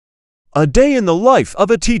A day in the life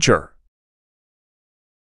of a teacher.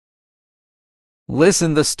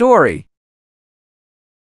 Listen the story.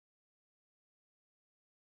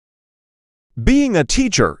 Being a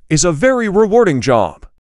teacher is a very rewarding job,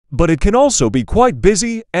 but it can also be quite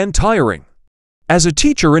busy and tiring. As a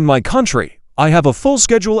teacher in my country, I have a full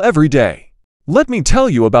schedule every day. Let me tell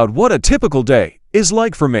you about what a typical day is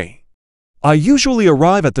like for me. I usually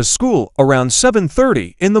arrive at the school around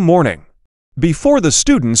 7:30 in the morning. Before the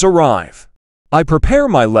students arrive, I prepare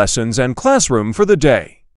my lessons and classroom for the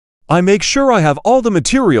day. I make sure I have all the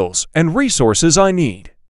materials and resources I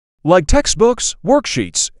need, like textbooks,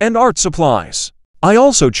 worksheets, and art supplies. I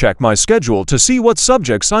also check my schedule to see what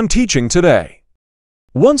subjects I'm teaching today.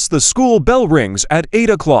 Once the school bell rings at 8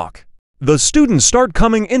 o'clock, the students start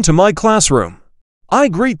coming into my classroom. I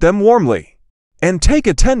greet them warmly and take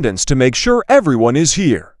attendance to make sure everyone is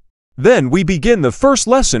here. Then we begin the first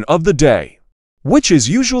lesson of the day, which is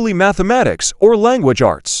usually mathematics or language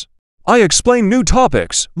arts. I explain new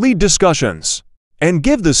topics, lead discussions, and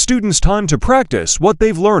give the students time to practice what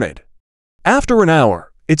they've learned. After an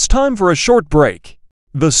hour, it's time for a short break.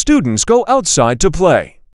 The students go outside to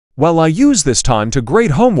play, while I use this time to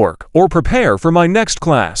grade homework or prepare for my next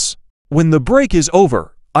class. When the break is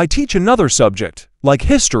over, I teach another subject, like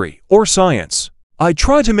history or science. I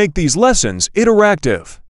try to make these lessons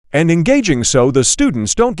interactive and engaging so the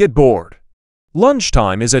students don't get bored.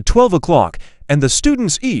 Lunchtime is at 12 o'clock and the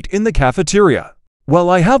students eat in the cafeteria, while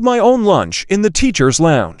I have my own lunch in the teacher's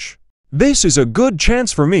lounge. This is a good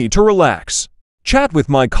chance for me to relax, chat with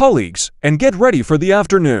my colleagues, and get ready for the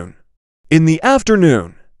afternoon. In the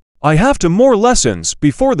afternoon, I have more lessons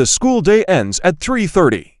before the school day ends at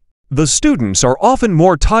 3:30. The students are often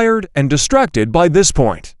more tired and distracted by this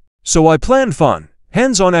point, so I plan fun,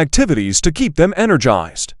 hands-on activities to keep them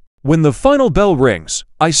energized. When the final bell rings,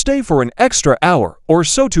 I stay for an extra hour or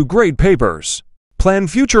so to grade papers, plan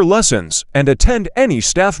future lessons, and attend any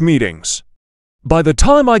staff meetings. By the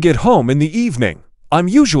time I get home in the evening, I'm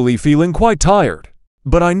usually feeling quite tired,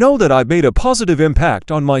 but I know that I've made a positive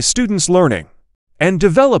impact on my students' learning and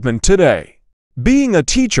development today. Being a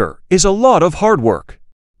teacher is a lot of hard work,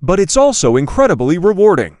 but it's also incredibly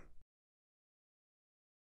rewarding.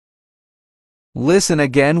 Listen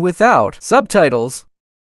again without subtitles.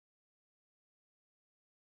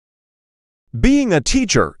 Being a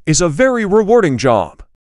teacher is a very rewarding job,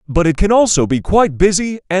 but it can also be quite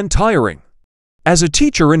busy and tiring. As a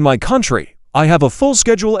teacher in my country, I have a full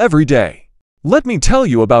schedule every day. Let me tell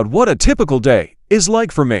you about what a typical day is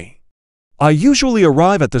like for me. I usually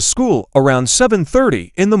arrive at the school around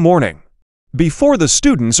 7:30 in the morning. Before the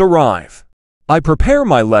students arrive, I prepare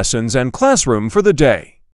my lessons and classroom for the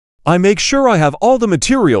day. I make sure I have all the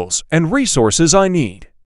materials and resources I need,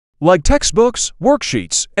 like textbooks,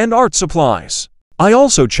 worksheets, and art supplies. I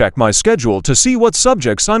also check my schedule to see what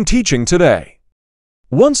subjects I'm teaching today.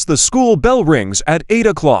 Once the school bell rings at 8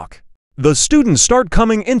 o'clock, the students start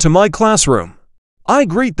coming into my classroom. I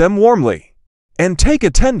greet them warmly and take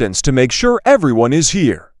attendance to make sure everyone is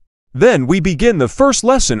here. Then we begin the first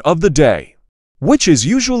lesson of the day, which is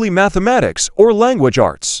usually mathematics or language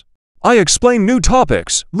arts. I explain new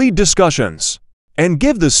topics, lead discussions, and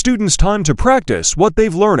give the students time to practice what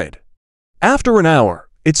they've learned. After an hour,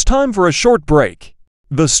 it's time for a short break.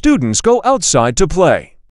 The students go outside to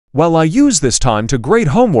play, while I use this time to grade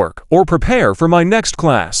homework or prepare for my next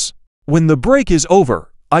class. When the break is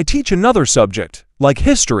over, I teach another subject, like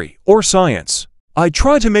history or science. I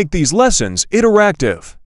try to make these lessons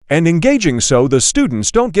interactive and engaging so the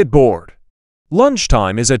students don't get bored.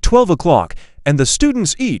 Lunchtime is at 12 o'clock and the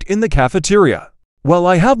students eat in the cafeteria, while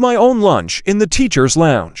I have my own lunch in the teacher's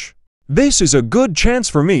lounge. This is a good chance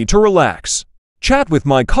for me to relax, chat with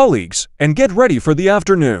my colleagues, and get ready for the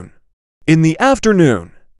afternoon. In the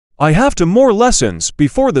afternoon, I have more lessons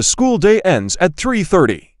before the school day ends at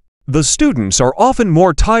 3:30. The students are often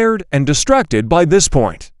more tired and distracted by this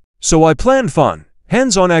point, so I plan fun,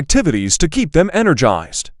 hands-on activities to keep them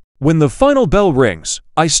energized. When the final bell rings,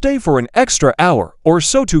 I stay for an extra hour or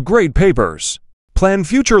so to grade papers, plan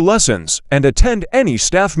future lessons, and attend any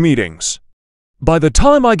staff meetings. By the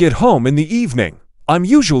time I get home in the evening, I'm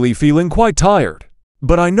usually feeling quite tired,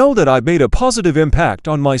 but I know that I've made a positive impact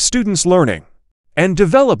on my students' learning and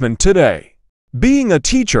development today. Being a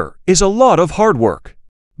teacher is a lot of hard work,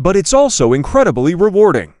 but it's also incredibly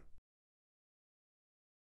rewarding.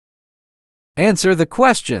 Answer the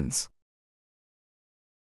questions.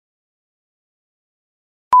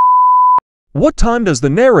 What time does the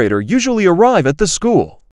narrator usually arrive at the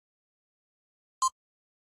school?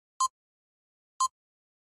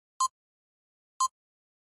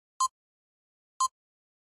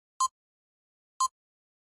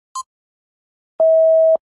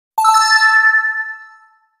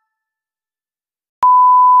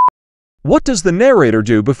 What does the narrator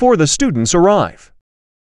do before the students arrive?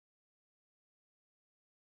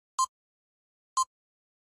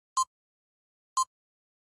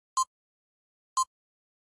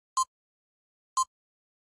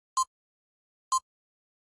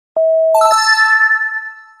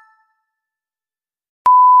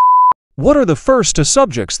 What are the first two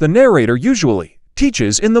subjects the narrator usually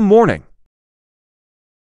teaches in the morning?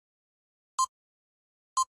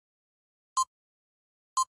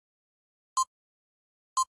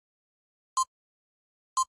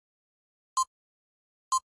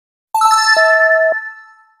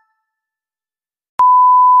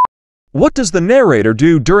 What does the narrator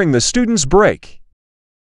do during the students' break?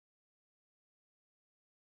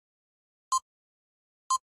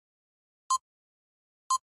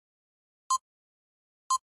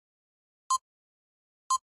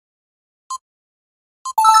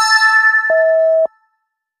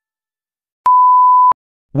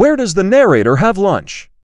 Where does the narrator have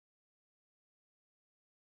lunch?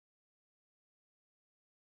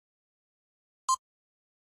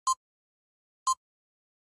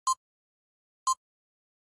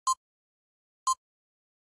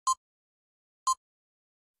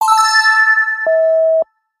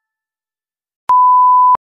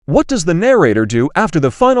 What does the narrator do after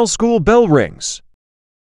the final school bell rings?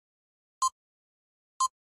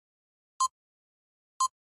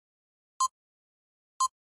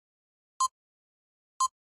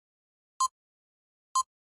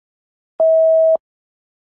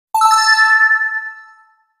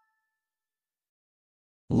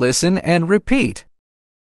 Listen and repeat.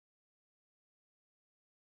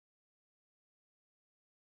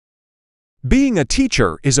 Being a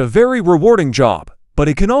teacher is a very rewarding job, but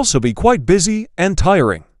it can also be quite busy and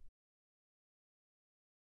tiring.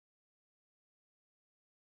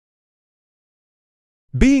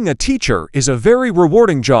 Being a teacher is a very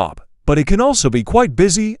rewarding job, but it can also be quite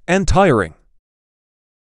busy and tiring.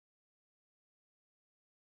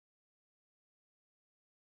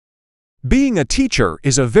 Being a teacher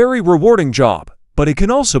is a very rewarding job, but it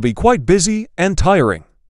can also be quite busy and tiring.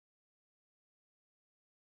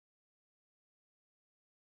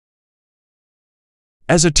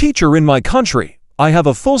 As a teacher in my country, I have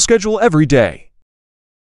a full schedule every day.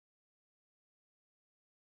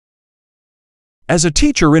 As a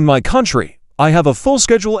teacher in my country, I have a full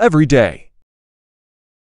schedule every day.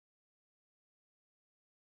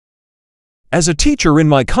 As a teacher in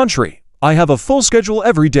my country, I have a full schedule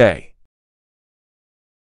every day.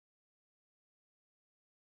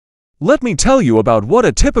 Let me tell you about what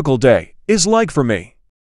a typical day is like for me.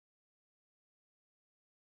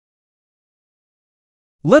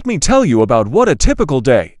 Let me tell you about what a typical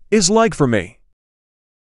day is like for me.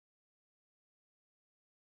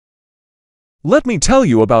 Let me tell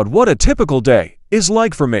you about what a typical day is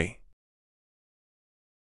like for me.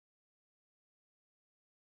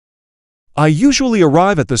 I usually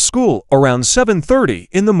arrive at the school around 7:30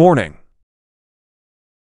 in the morning.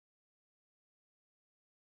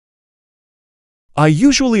 I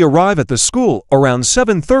usually arrive at the school around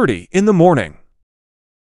 7:30 in the morning.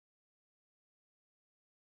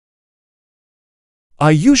 I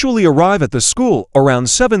usually arrive at the school around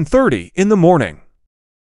 7:30 in the morning.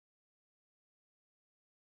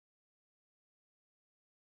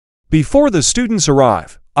 Before the students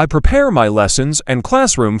arrive, I prepare my lessons and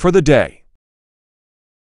classroom for the day.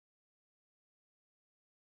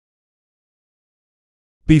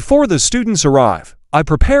 Before the students arrive, I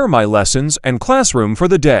prepare my lessons and classroom for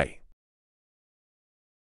the day.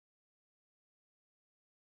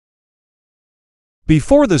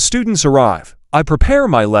 Before the students arrive, I prepare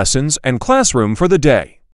my lessons and classroom for the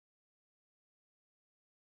day.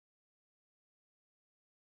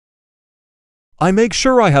 I make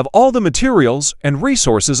sure I have all the materials and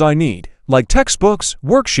resources I need, like textbooks,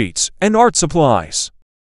 worksheets, and art supplies.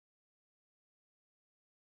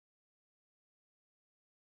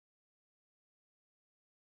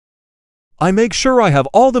 I make sure I have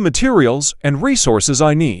all the materials and resources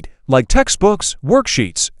I need, like textbooks,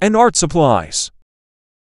 worksheets, and art supplies.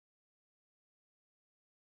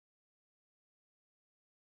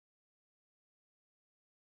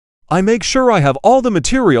 I make sure I have all the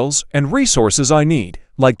materials and resources I need,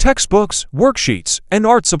 like textbooks, worksheets, and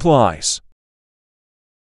art supplies.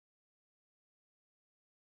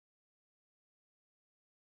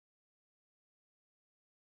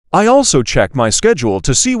 I also check my schedule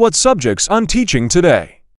to see what subjects I'm teaching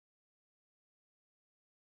today.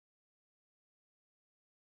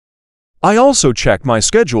 I also check my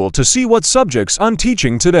schedule to see what subjects I'm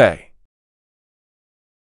teaching today.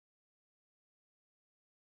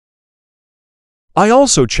 I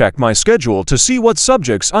also check my schedule to see what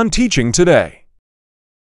subjects I'm teaching today.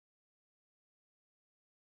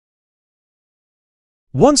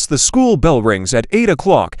 Once the school bell rings at 8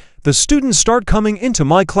 o'clock, the students start coming into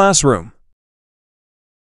my classroom.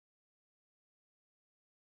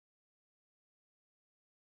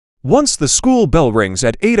 Once the school bell rings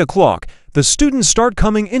at 8 o'clock, the students start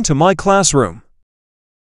coming into my classroom.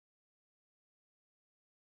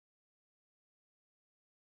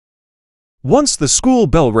 Once the school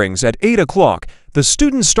bell rings at 8 o'clock, the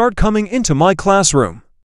students start coming into my classroom.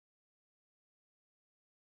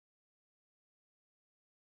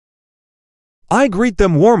 I greet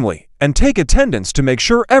them warmly and take attendance to make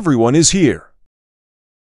sure everyone is here.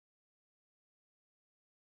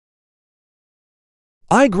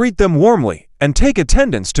 I greet them warmly and take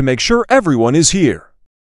attendance to make sure everyone is here.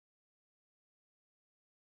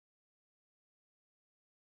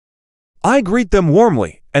 I greet them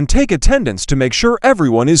warmly and take attendance to make sure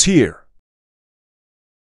everyone is here.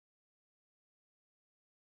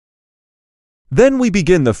 Then we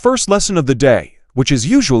begin the first lesson of the day, which is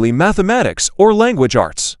usually mathematics or language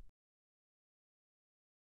arts.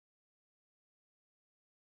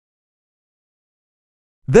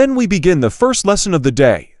 Then we begin the first lesson of the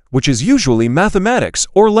day, which is usually mathematics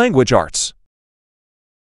or language arts.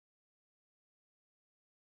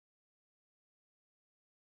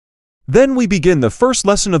 Then we begin the first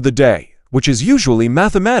lesson of the day, which is usually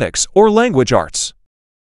mathematics or language arts.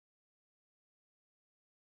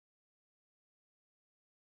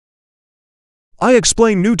 I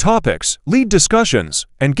explain new topics, lead discussions,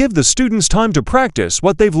 and give the students time to practice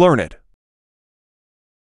what they've learned.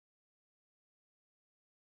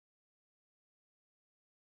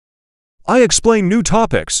 I explain new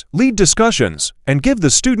topics, lead discussions, and give the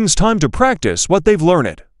students time to practice what they've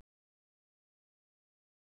learned.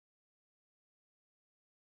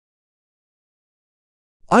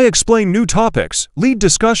 I explain new topics, lead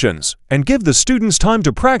discussions, and give the students time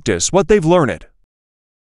to practice what they've learned.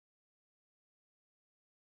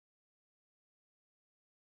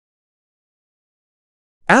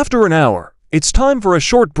 After an hour, it's time for a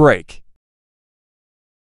short break.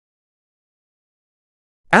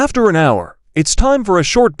 After an hour, it's time for a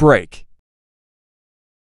short break.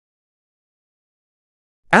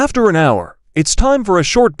 After an hour, it's time for a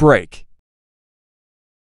short break.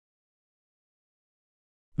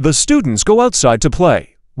 The students go outside to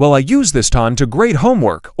play, while I use this time to grade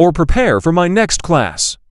homework or prepare for my next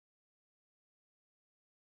class.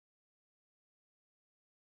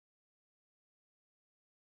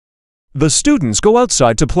 The students go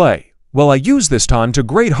outside to play, while I use this time to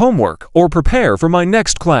grade homework or prepare for my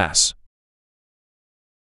next class.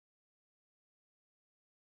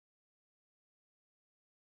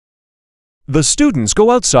 The students go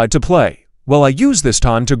outside to play, while I use this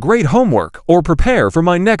time to grade homework or prepare for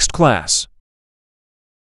my next class.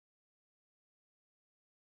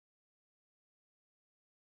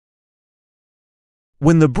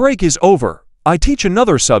 When the break is over, I teach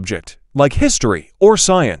another subject, like history or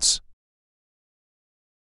science.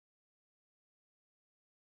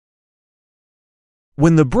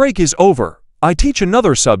 When the break is over, I teach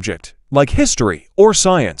another subject, like history or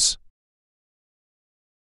science.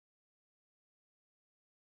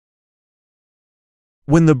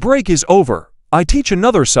 When the break is over, I teach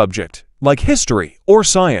another subject, like history or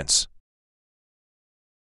science.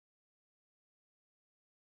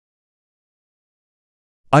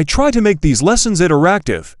 I try to make these lessons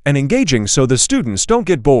interactive and engaging so the students don't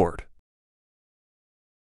get bored.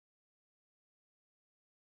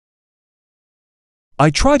 I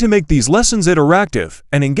try to make these lessons interactive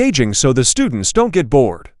and engaging so the students don't get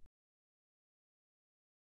bored.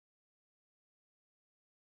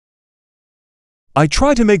 I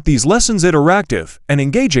try to make these lessons interactive and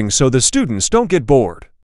engaging so the students don't get bored.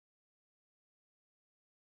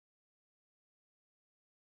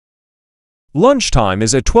 Lunchtime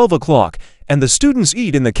is at 12 o'clock and the students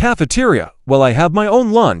eat in the cafeteria while I have my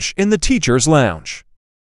own lunch in the teacher's lounge.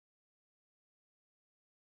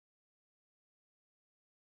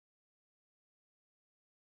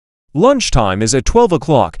 Lunchtime is at 12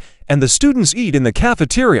 o'clock and the students eat in the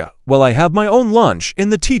cafeteria while I have my own lunch in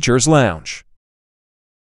the teacher's lounge.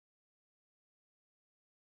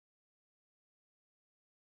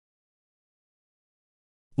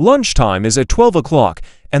 Lunchtime is at 12 o'clock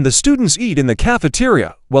and the students eat in the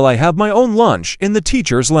cafeteria while I have my own lunch in the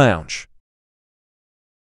teacher's lounge.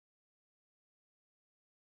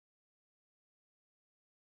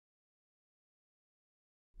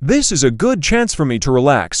 This is a good chance for me to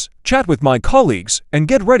relax, chat with my colleagues, and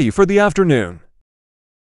get ready for the afternoon.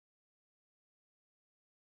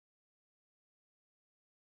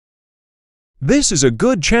 This is a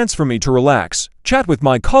good chance for me to relax, chat with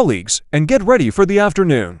my colleagues, and get ready for the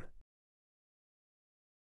afternoon.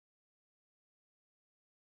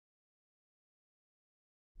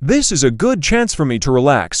 This is a good chance for me to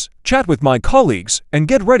relax, chat with my colleagues, and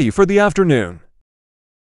get ready for the afternoon.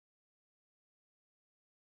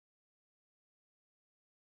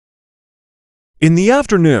 In the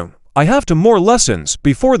afternoon, I have to more lessons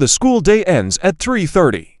before the school day ends at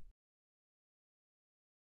 3:30.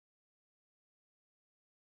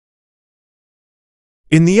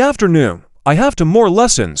 In the afternoon, I have to more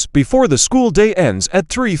lessons before the school day ends at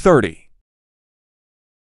 3:30.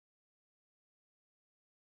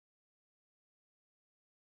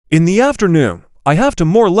 In the afternoon, I have to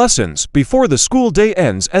more lessons before the school day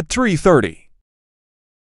ends at 3:30.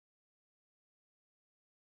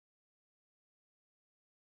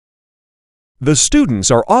 The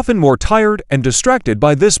students are often more tired and distracted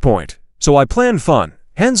by this point, so I plan fun,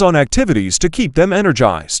 hands-on activities to keep them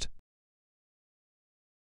energized.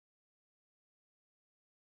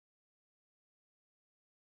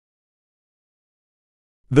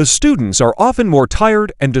 The students are often more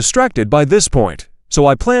tired and distracted by this point, so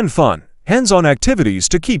I plan fun, hands-on activities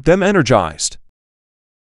to keep them energized.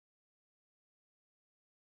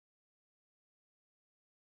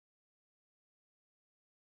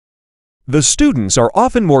 The students are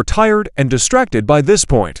often more tired and distracted by this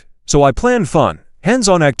point, so I plan fun,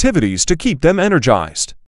 hands-on activities to keep them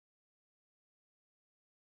energized.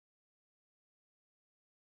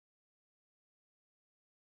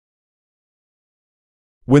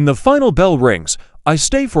 When the final bell rings, I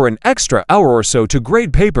stay for an extra hour or so to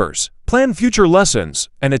grade papers, plan future lessons,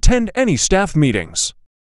 and attend any staff meetings.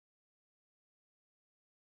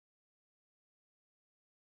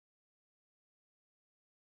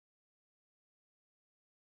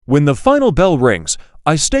 When the final bell rings,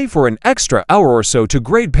 I stay for an extra hour or so to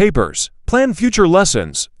grade papers, plan future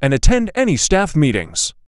lessons, and attend any staff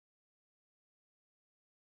meetings.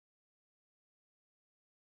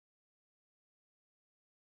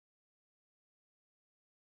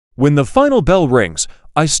 When the final bell rings,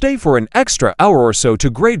 I stay for an extra hour or so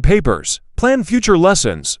to grade papers, plan future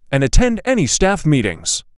lessons, and attend any staff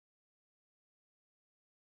meetings.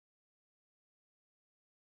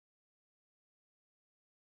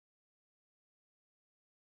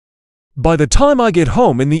 By the time I get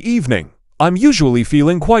home in the evening, I'm usually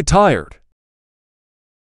feeling quite tired.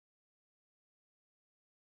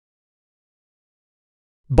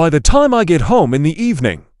 By the time I get home in the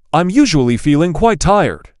evening, I'm usually feeling quite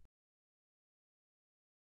tired.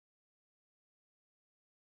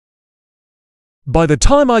 By the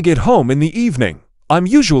time I get home in the evening, I'm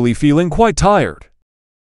usually feeling quite tired.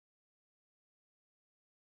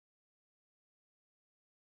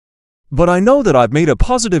 But I know that I've made a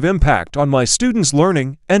positive impact on my students'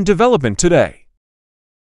 learning and development today.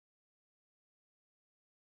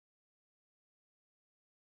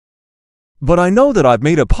 But I know that I've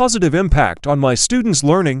made a positive impact on my students'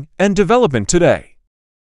 learning and development today.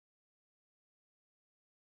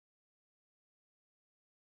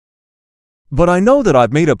 But I know that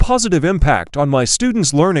I've made a positive impact on my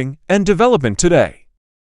students' learning and development today.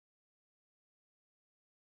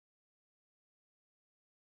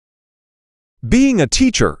 Being a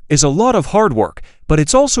teacher is a lot of hard work, but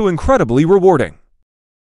it's also incredibly rewarding.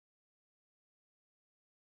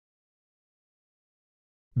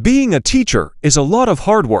 Being a teacher is a lot of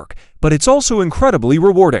hard work, but it's also incredibly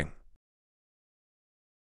rewarding.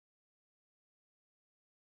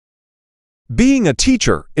 Being a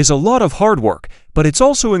teacher is a lot of hard work, but it's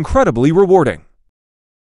also incredibly rewarding.